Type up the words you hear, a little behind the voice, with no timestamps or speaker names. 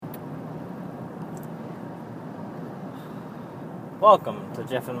Welcome to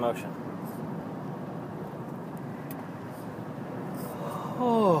Jeff in Motion.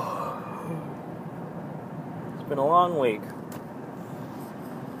 Oh, it's been a long week.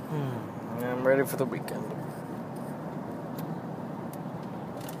 I'm ready for the weekend.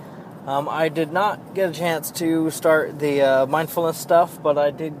 I did not get a chance to start the mindfulness stuff, but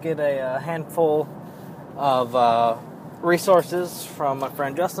I did get a handful of resources from my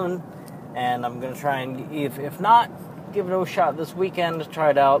friend Justin, and I'm going to try and, if not, give it a shot this weekend, try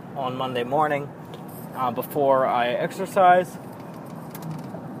it out on Monday morning before I exercise.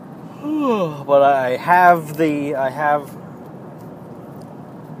 But I have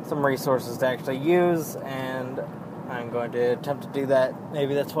some resources to actually use, and I'm going to attempt to do that.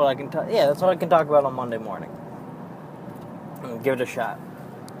 Maybe that's what I can that's what I can talk about on Monday morning. Give it a shot.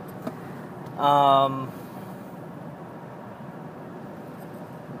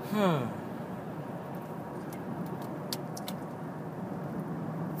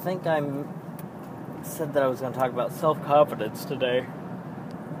 I think I said that I was going to talk about self-confidence today.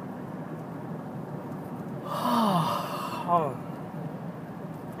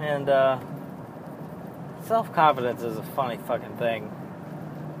 And self-confidence is a funny fucking thing.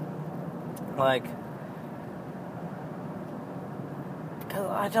 Like, because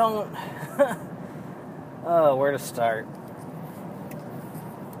I don't... where to start?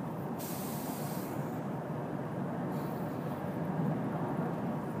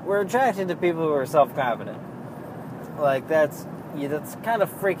 We're attracted to people who are self-confident. Like, that's kind of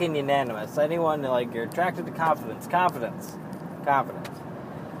freaking unanimous. Anyone, like, you're attracted to confidence.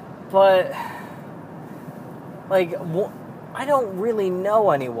 But, like, I don't really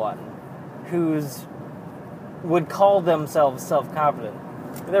know anyone would call themselves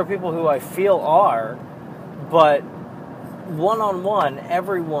self-confident. There are people who I feel are, but one-on-one,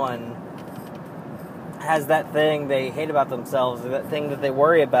 everyone has that thing they hate about themselves, that thing that they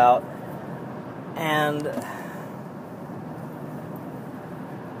worry about, and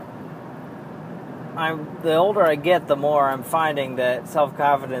the older I get, the more I'm finding that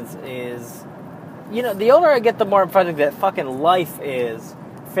self-confidence is... the older I get, the more I'm finding that fucking life is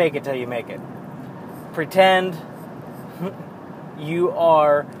fake it till you make it. Pretend you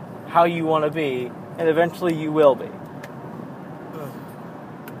are how you want to be, and eventually you will be.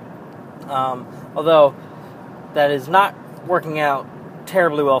 Although, that is not working out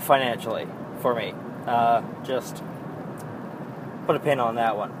terribly well financially for me. Just put a pin on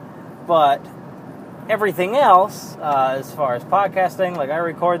that one. But everything else, as far as podcasting, like, I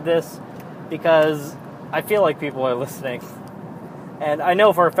record this because I feel like people are listening. And I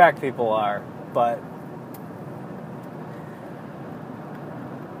know for a fact people are, but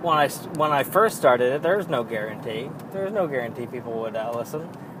when I first started it, there was no guarantee. There was no guarantee people would listen.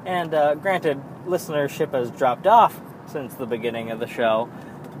 And granted, listenership has dropped off since the beginning of the show,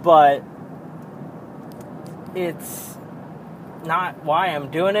 but it's not why I'm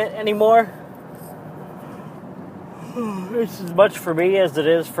doing it anymore. It's as much for me as it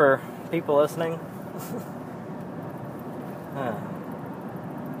is for people listening.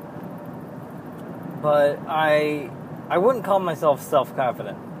 But I wouldn't call myself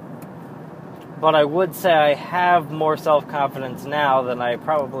self-confident. But I would say I have more self-confidence now than I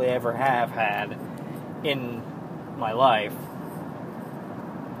probably ever have had in my life.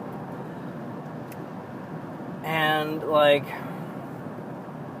 And, like,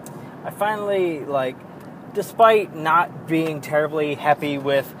 I finally, like, despite not being terribly happy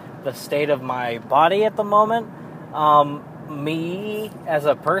with the state of my body at the moment, me as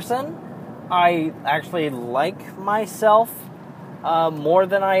a person, I actually like myself more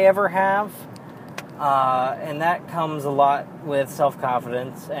than I ever have. And that comes a lot with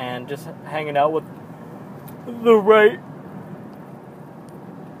self-confidence and just hanging out with the right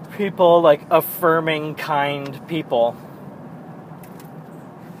people, like affirming, kind people.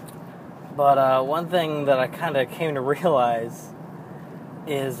 But one thing that I kind of came to realize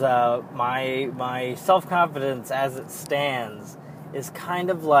is my self-confidence as it stands is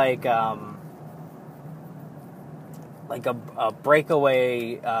kind of like a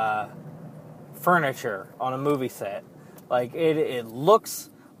breakaway furniture on a movie set. Like, it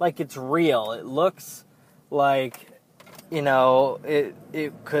looks like it's real. It looks like,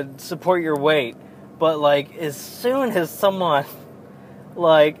 it could support your weight. But, like, as soon as someone,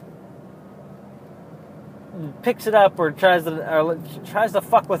 like, picks it up or tries to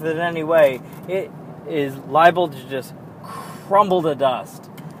fuck with it in any way, it is liable to just crumble to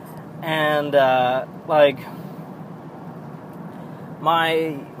dust. And, like,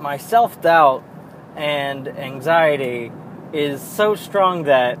 my self-doubt and anxiety is so strong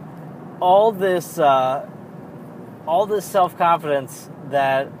that all this all this self-confidence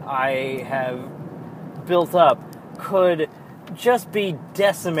that I have built up could just be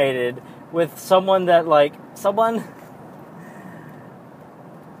decimated with someone that, like, someone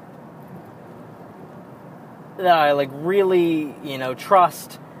that I, like, really,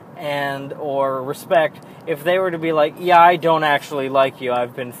 trust and or respect. If they were to be like, yeah, I don't actually like you,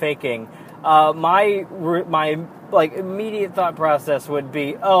 I've been faking, my like immediate thought process would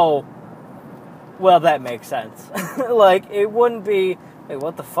be, oh, well, that makes sense. Like, it wouldn't be, wait,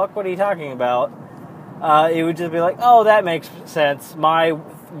 what the fuck, what are you talking about? It would just be like, oh, that makes sense. My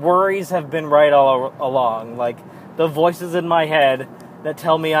worries have been right all along. Like, the voices in my head that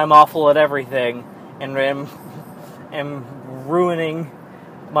tell me I'm awful at everything and am ruining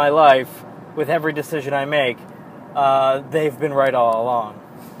my life with every decision I make, they've been right all along.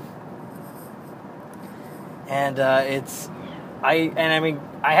 And I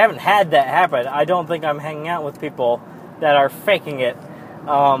haven't had that happen. I don't think I'm hanging out with people that are faking it.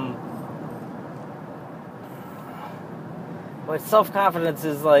 But self-confidence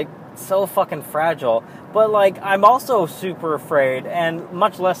is, like, so fucking fragile. But, like, I'm also super afraid, and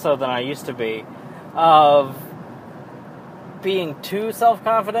much less so than I used to be, of being too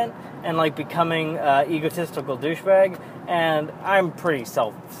self-confident and, like, becoming egotistical douchebag. And I'm pretty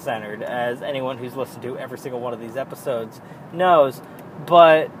self-centered, as anyone who's listened to every single one of these episodes knows.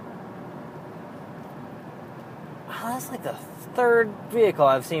 But that's like the third vehicle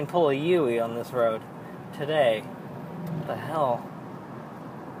I've seen pull a Yui on this road today. What the hell?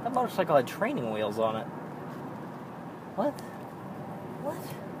 That motorcycle had training wheels on it. What?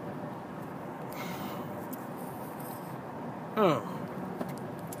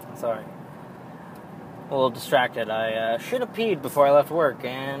 Sorry. A little distracted. I should have peed before I left work,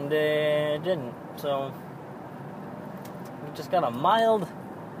 and didn't. So, we just got a mild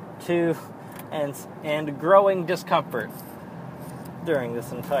to and growing discomfort during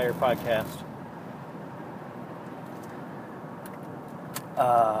this entire podcast.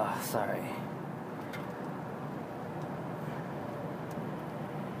 Sorry.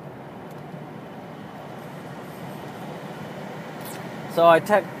 So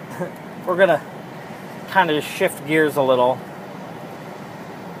we're gonna kind of shift gears a little,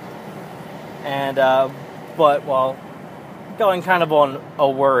 and but while going kind of on a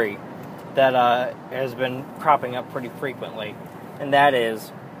worry that has been cropping up pretty frequently, and that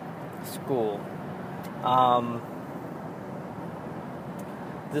is school.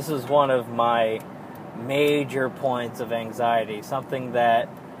 This is one of my major points of anxiety, something that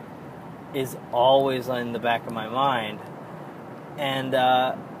is always in the back of my mind. And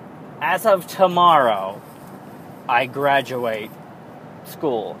as of tomorrow, I graduate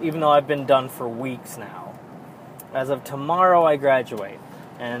school, even though I've been done for weeks now. As of tomorrow, I graduate,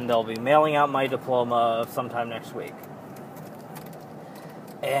 and they'll be mailing out my diploma sometime next week.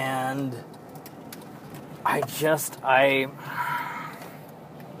 And I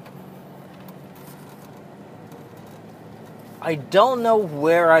don't know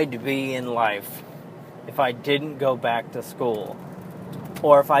where I'd be in life if I didn't go back to school,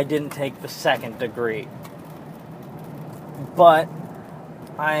 or if I didn't take the second degree. But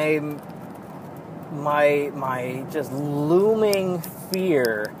my just looming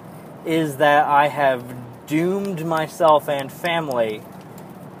fear is that I have doomed myself and family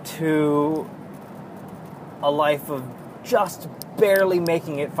to a life of just barely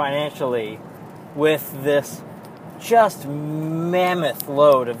making it financially with this just mammoth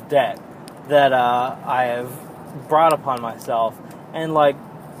load of debt that I have brought upon myself. And, like,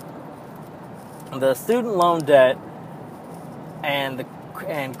 the student loan debt and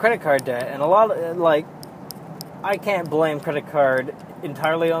credit card debt, and a lot of, like, I can't blame credit card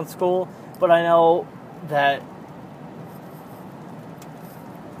entirely on school, but I know that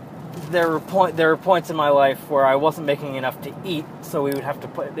there were points in my life where I wasn't making enough to eat, so we would have to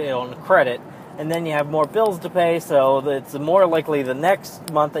put it on credit. And then you have more bills to pay, so it's more likely the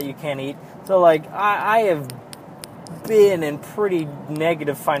next month that you can't eat. So, like, I have been in pretty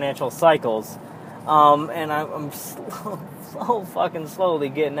negative financial cycles, and I'm so fucking slowly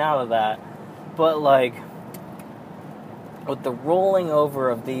getting out of that. But, like, with the rolling over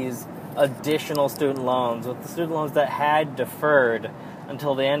of these additional student loans, with the student loans that had deferred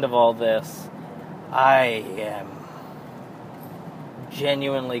until the end of all this, I am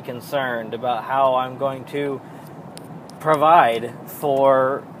genuinely concerned about how I'm going to provide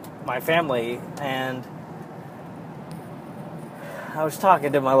for my family. And I was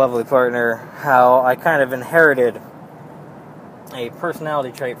talking to my lovely partner how I kind of inherited a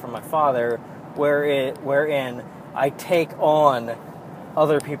personality trait from my father wherein I take on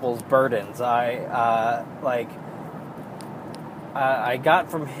other people's burdens. I I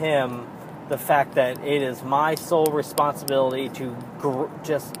got from him the fact that it is my sole responsibility to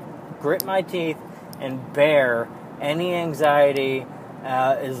just grit my teeth and bear any anxiety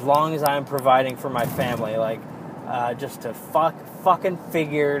as long as I'm providing for my family. Like, just to fucking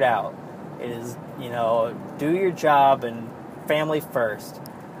figure it out. It is, do your job and family first.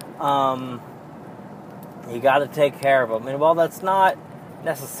 You got to take care of them. And while that's not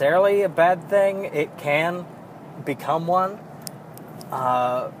necessarily a bad thing, it can become one.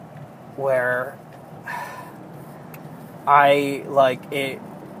 Where it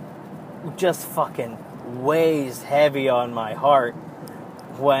just fucking weighs heavy on my heart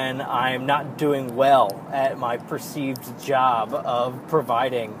when I'm not doing well at my perceived job of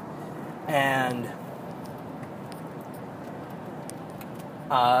providing. And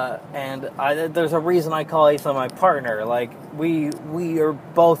there's a reason I call Asa my partner. Like, we are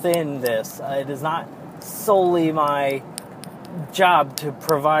both in this. It is not solely my job to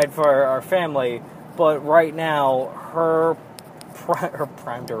provide for our family, but right now her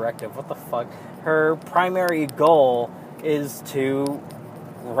prime directive, what the fuck, her primary goal is to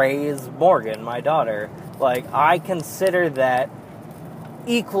raise Morgan, my daughter. Like, I consider that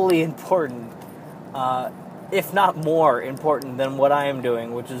equally important, if not more important than what I am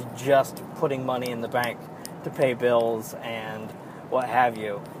doing, which is just putting money in the bank to pay bills and what have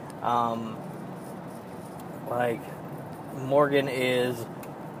you. Morgan is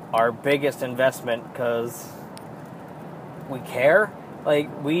our biggest investment because we care. Like,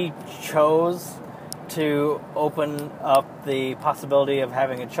 we chose to open up the possibility of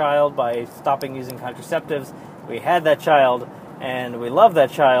having a child by stopping using contraceptives. We had that child, and we love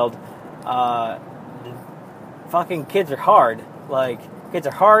that child. Fucking kids are hard. Like, kids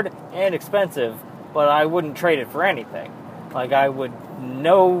are hard and expensive, but I wouldn't trade it for anything. Like, I would,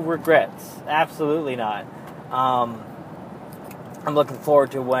 no regrets. Absolutely not. I'm looking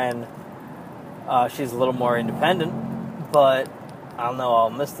forward to when she's a little more independent, but I don't know, I'll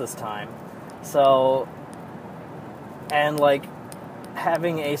miss this time. So, and like,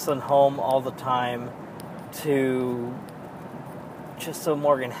 having Aislinn home all the time to, just so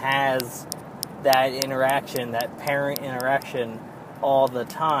Morgan has that interaction, that parent interaction all the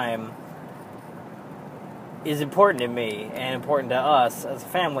time, is important to me and important to us as a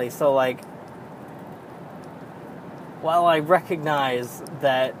family. So, like, while I recognize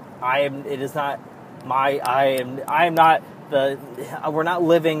that we're not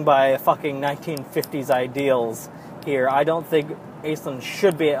living by fucking 1950s ideals here. I don't think Aislinn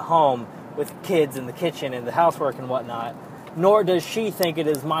should be at home with kids in the kitchen and the housework and whatnot, nor does she think it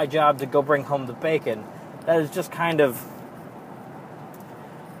is my job to go bring home the bacon. That is just kind of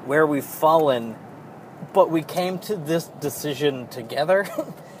where we've fallen, but we came to this decision together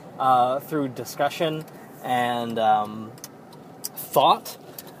through discussion and thought,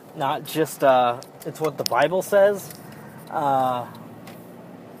 not just it's what the Bible says.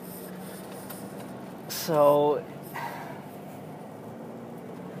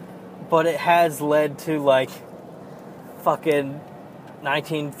 But it has led to, like, fucking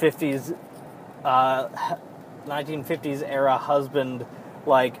 1950s era husband,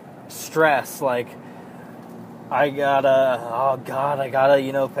 like, stress. Like, I gotta,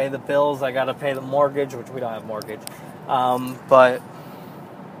 pay the bills. I gotta pay the mortgage, which we don't have mortgage. But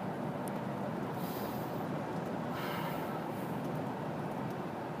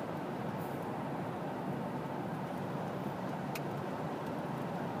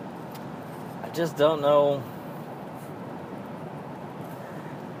I just don't know.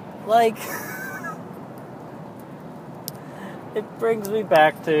 Like, it brings me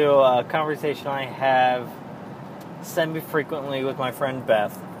back to a conversation I have semi-frequently with my friend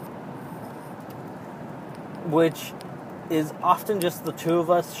Beth, which is often just the two of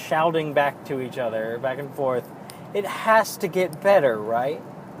us shouting back to each other, back and forth. It has to get better, right?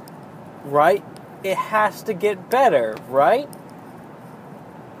 Right? It has to get better, right?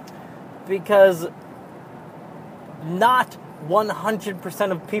 Because not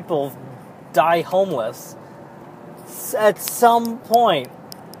 100% of people die homeless. At some point,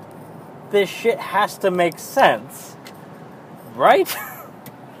 this shit has to make sense, right?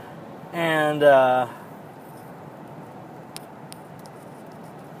 And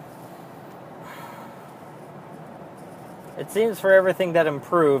it seems for everything that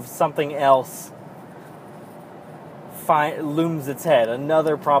improves, something else looms its head.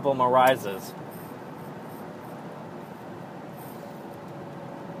 Another problem arises.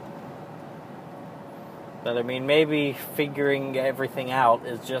 But I mean, maybe figuring everything out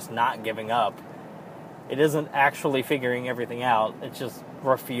is just not giving up. It isn't actually figuring everything out. It's just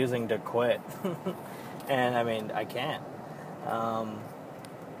refusing to quit. And I mean, I can't.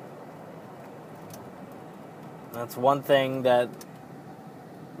 That's one thing that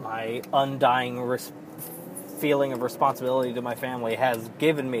my undying feeling of responsibility to my family has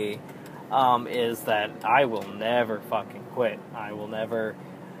given me, is that I will never fucking quit. I will never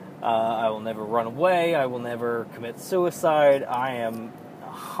run away. I will never commit suicide. I am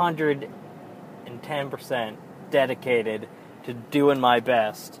 110% dedicated to doing my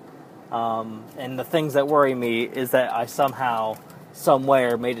best. And the things that worry me is that I somehow,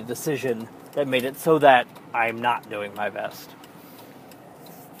 somewhere, made a decision that made it so that I'm not doing my best.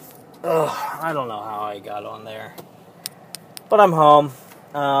 Ugh, I don't know how I got on there. But I'm home.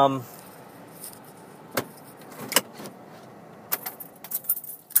 I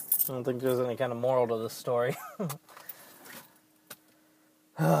don't think there's any kind of moral to this story.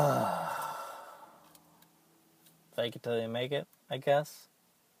 Fake it till you make it, I guess.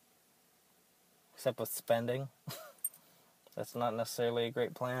 Except with spending. That's not necessarily a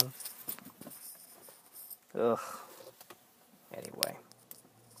great plan. Ugh. Anyway.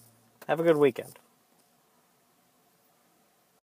 Have a good weekend.